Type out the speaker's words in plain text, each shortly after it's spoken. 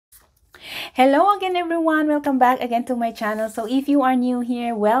Hello again everyone, welcome back again to my channel. So if you are new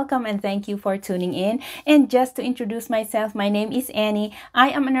here, welcome and thank you for tuning in. And just to introduce myself, my name is Annie. I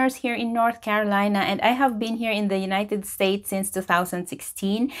am a nurse here in North Carolina and I have been here in the United States since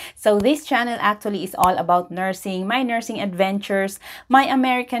 2016. So this channel actually is all about nursing, my nursing adventures, my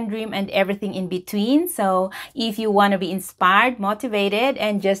American dream and everything in between. So if you want to be inspired, motivated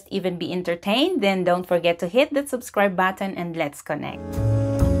and just even be entertained, then don't forget to hit that subscribe button and let's connect.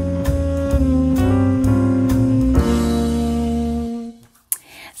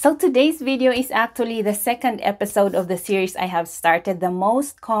 So today's video is actually the second episode of the series I have started, the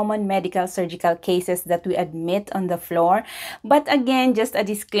most common medical surgical cases that we admit on the floor. But again, just a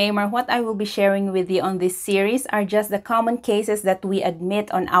disclaimer, what I will be sharing with you on this series are just the common cases that we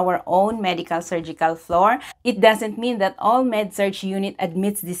admit on our own medical surgical floor. It doesn't mean that all med-surg unit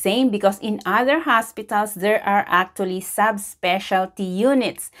admits the same, because in other hospitals, there are actually subspecialty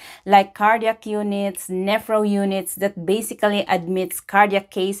units like cardiac units, nephro units that basically admits cardiac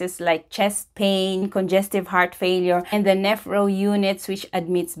cases like chest pain, congestive heart failure, and the nephro units which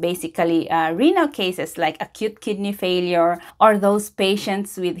admits basically renal cases like acute kidney failure or those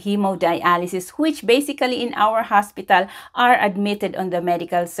patients with hemodialysis, which basically in our hospital are admitted on the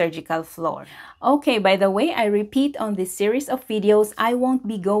medical surgical floor. Okay, by the way, I repeat, on this series of videos, I won't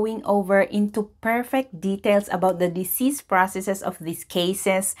be going over into perfect details about the disease processes of these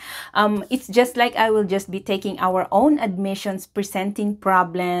cases. It's just like I will just be taking our own admissions, presenting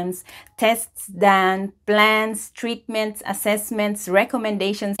problems, tests done, plans, treatments, assessments,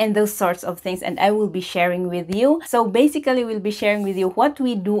 recommendations, and those sorts of things, and I will be sharing with you. So basically, we'll be sharing with you what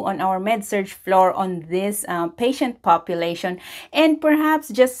we do on our med-surg floor on this patient population, and perhaps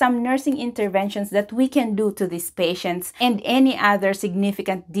just some nursing interventions that we can do to these patients and any other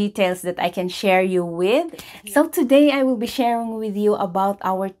significant details that I can share you with. So today I will be sharing with you about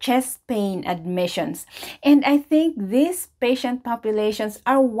our chest pain admissions. And I think these patient populations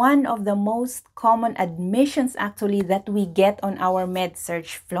are one of the most common admissions actually that we get on our med-surg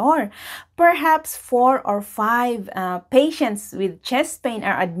floor. Perhaps 4 or 5 patients with chest pain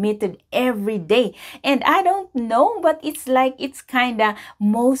are admitted every day. And I don't know, but it's like it's kind of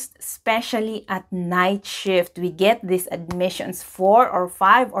most especially at night shift. We get these admissions, 4 or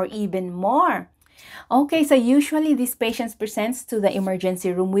 5 or even more. Okay, so usually these patients presents to the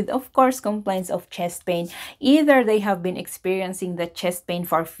emergency room with, of course, complaints of chest pain. Either they have been experiencing the chest pain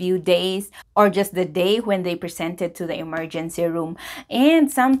for a few days or just the day when they presented to the emergency room. And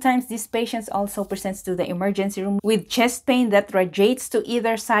sometimes these patients also presents to the emergency room with chest pain that radiates to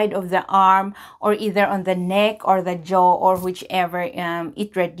either side of the arm or either on the neck or the jaw or whichever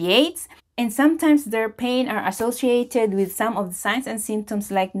it radiates. And sometimes their pain are associated with some of the signs and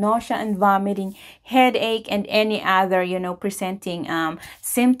symptoms like nausea and vomiting, headache, and any other, presenting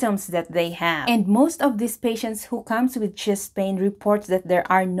symptoms that they have. And most of these patients who comes with chest pain reports that there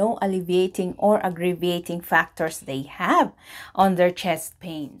are no alleviating or aggravating factors they have on their chest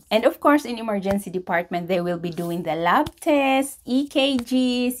pain. And of course, in emergency department, they will be doing the lab tests,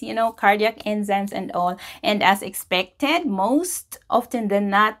 EKGs, cardiac enzymes and all. And as expected, most often than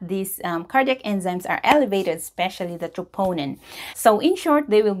not, these cardiac enzymes are elevated, especially the troponin. So in short,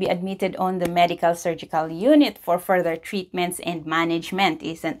 they will be admitted on the medical surgical unit for further treatments and management,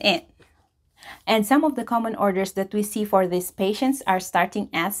 isn't it? And some of the common orders that we see for these patients are starting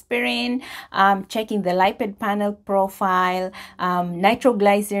aspirin, checking the lipid panel profile,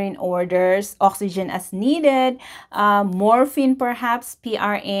 nitroglycerin orders, oxygen as needed, morphine perhaps,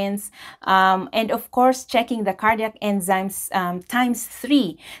 PRNs, and of course checking the cardiac enzymes times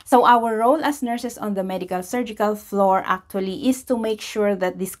 3. So our role as nurses on the medical surgical floor actually is to make sure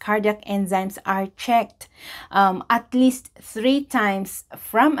that these cardiac enzymes are checked at least 3 times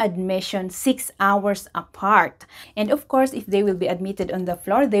from admission, 6 hours apart. And of course, if they will be admitted on the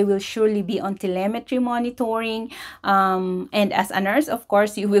floor, they will surely be on telemetry monitoring. And as a nurse, of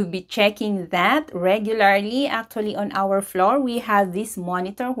course, you will be checking that regularly. Actually, on our floor, we have this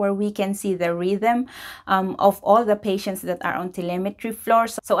monitor where we can see the rhythm of all the patients that are on telemetry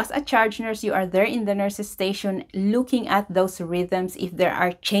floors. So as a charge nurse, you are there in the nurse's station looking at those rhythms if there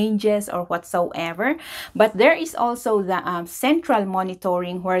are changes or whatsoever. But there is also the central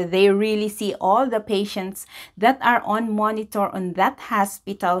monitoring where they really see all the patients that are on monitor on that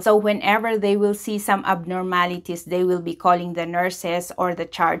hospital. So whenever they will see some abnormalities, they will be calling the nurses or the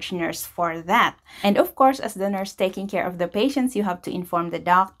charge nurse for that. And of course, as the nurse taking care of the patients, you have to inform the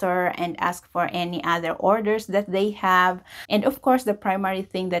doctor and ask for any other orders that they have. And of course, the primary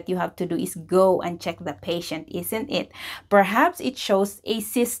thing that you have to do is go and check the patient, isn't it? Perhaps it shows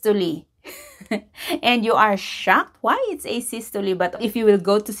asystole. and you are shocked why it's asystole. But if you will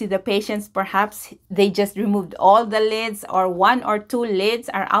go to see the patients, perhaps they just removed all the lids, or one or two lids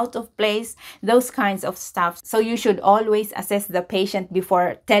are out of place, those kinds of stuff. So you should always assess the patient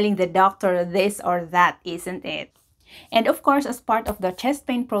before telling the doctor this or that, isn't it? And of course, as part of the chest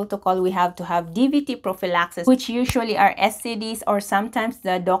pain protocol, we have to have DVT prophylaxis, which usually are SCDs, or sometimes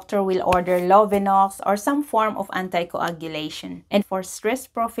the doctor will order Lovenox or some form of anticoagulation. And for stress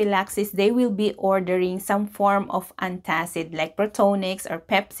prophylaxis, they will be ordering some form of antacid like Protonix or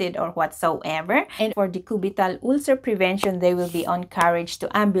Pepcid or whatsoever. And for decubital ulcer prevention, they will be encouraged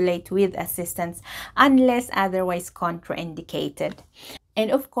to ambulate with assistance unless otherwise contraindicated. And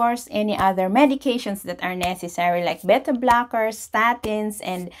of course, any other medications that are necessary, like beta blockers, statins,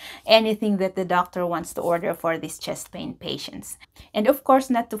 and anything that the doctor wants to order for these chest pain patients. And of course,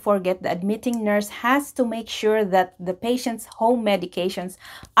 not to forget, the admitting nurse has to make sure that the patient's home medications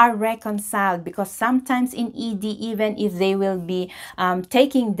are reconciled, because sometimes in ED, even if they will be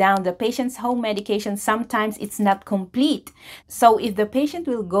taking down the patient's home medication, sometimes it's not complete. So if the patient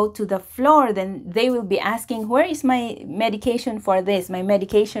will go to the floor, then they will be asking, where is my medication for this, my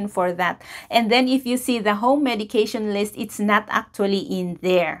medication for that? And then if you see the home medication list, it's not actually in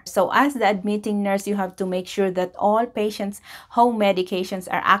there. So as the admitting nurse, you have to make sure that all patients' home medications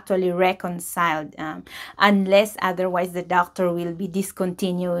are actually reconciled, unless otherwise the doctor will be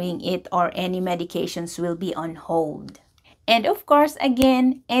discontinuing it, or any medications will be on hold. And of course,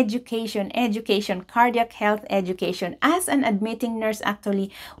 again, education, cardiac health education. As an admitting nurse,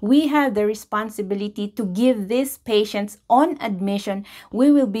 actually, we have the responsibility to give these patients on admission.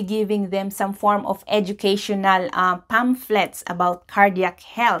 We will be giving them some form of educational pamphlets about cardiac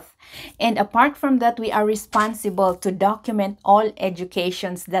health. And apart from that, we are responsible to document all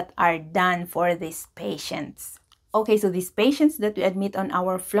educations that are done for these patients. Okay, so these patients that we admit on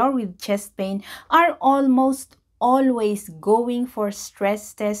our floor with chest pain are almost always going for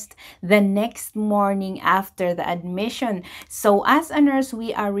stress test the next morning after the admission. So as a nurse,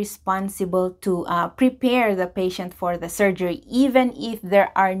 we are responsible to prepare the patient for the surgery, even if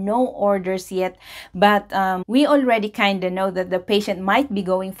there are no orders yet. But we already kind of know that the patient might be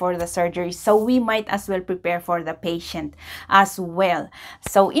going for the surgery, so we might as well prepare for the patient as well.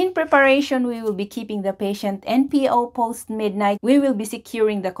 So in preparation, we will be keeping the patient NPO post midnight. We will be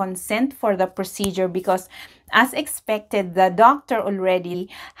securing the consent for the procedure, because as expected, the doctor already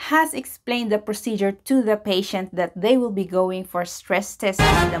has explained the procedure to the patient, that they will be going for stress tests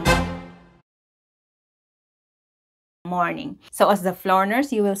in the morning. So as the floor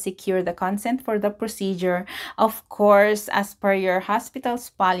nurse, you will secure the consent for the procedure, of course, as per your hospital's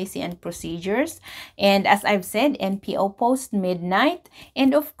policy and procedures. And as I've said, NPO post midnight.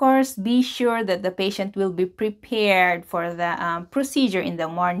 And of course, be sure that the patient will be prepared for the procedure in the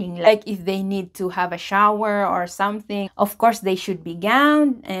morning. Like if they need to have a shower or something, of course, they should be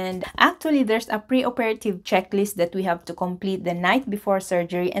gowned. And actually, there's a preoperative checklist that we have to complete the night before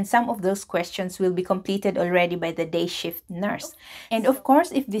surgery. And some of those questions will be completed already by the day shift nurse. And of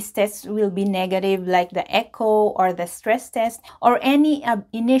course, if these tests will be negative, like the echo or the stress test, or any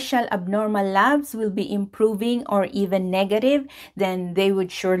initial abnormal labs will be improving or even negative, then they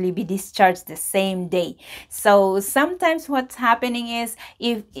would surely be discharged the same day. So sometimes what's happening is,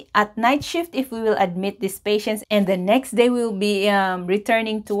 if at night shift, if we will admit these patients and the next day we will be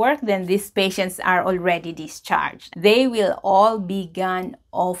returning to work, then these patients are already discharged. They will all be gone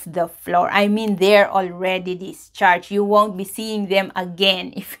off the floor. I mean, they're already discharged. You won't be seeing them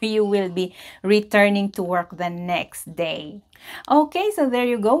again if you will be returning to work the next day. Okay, so there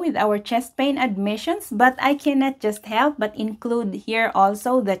you go with our chest pain admissions. But I cannot just help but include here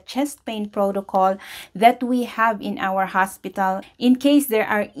also the chest pain protocol that we have in our hospital, in case there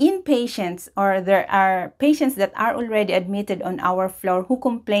are inpatients or there are patients that are already admitted on our floor who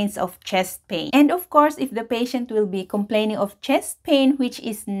complains of chest pain. And of course, if the patient will be complaining of chest pain, which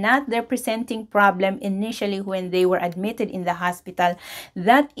is not their presenting problem initially when they were admitted in the hospital,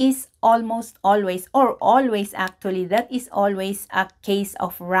 that is almost always, or always actually, that is always a case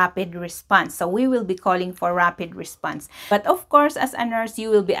of rapid response. So we will be calling for rapid response. But of course, as a nurse, you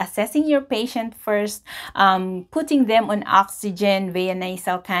will be assessing your patient first, putting them on oxygen via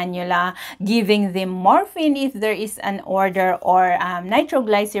nasal cannula, giving them morphine if there is an order, or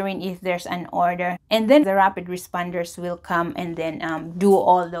nitroglycerin if there's an order. And then the rapid responders will come and then do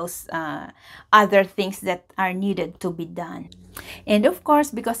all those other things that are needed to be done. And of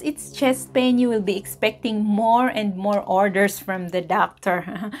course, because it's chest pain, you will be expecting more and more orders from the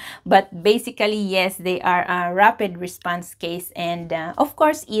doctor. But basically, yes, they are a rapid response case. And of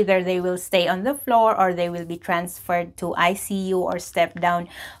course, either they will stay on the floor or they will be transferred to ICU or step down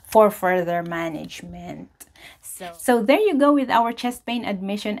for further management. So there you go with our chest pain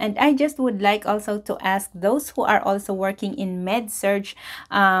admission. And I just would like also to ask those who are also working in med-surg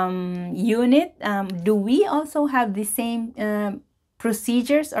unit, do we also have the same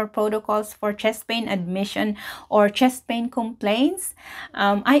procedures or protocols for chest pain admission or chest pain complaints?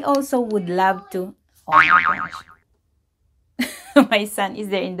 I also would love to. Oh my gosh. My son is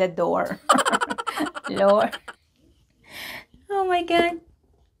there in the door. Lord. Oh my God.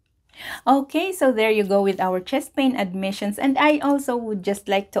 Okay, so there you go with our chest pain admissions. And I also would just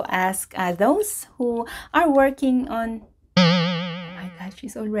like to ask those who are working on... Oh my God,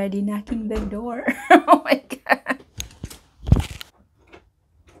 she's already knocking the door. Oh my God.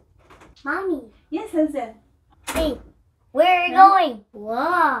 Mommy. Yes, Hazel. Hey, where are you going?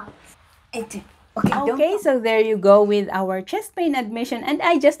 Wow. Okay, so there you go with our chest pain admission. And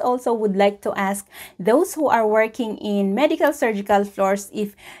I just also would like to ask those who are working in medical surgical floors,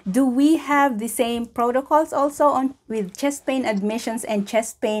 if do we have the same protocols also on with chest pain admissions and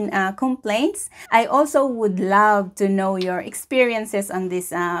chest pain complaints? I also would love to know your experiences on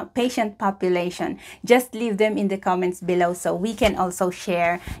this patient population. Just leave them in the comments below so we can also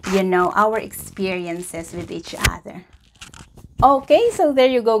share, our experiences with each other. Okay, so there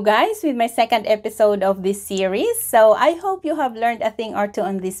you go guys with my second episode of this series. So I hope you have learned a thing or two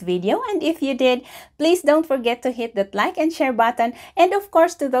on this video. And if you did, please don't forget to hit that like and share button. And of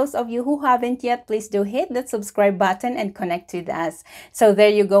course, to those of you who haven't yet, please do hit that subscribe button and connect with us. So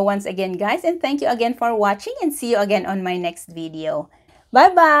there you go once again guys. And thank you again for watching and see you again on my next video.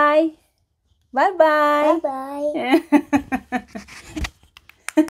 Bye-bye. Bye-bye. Bye-bye.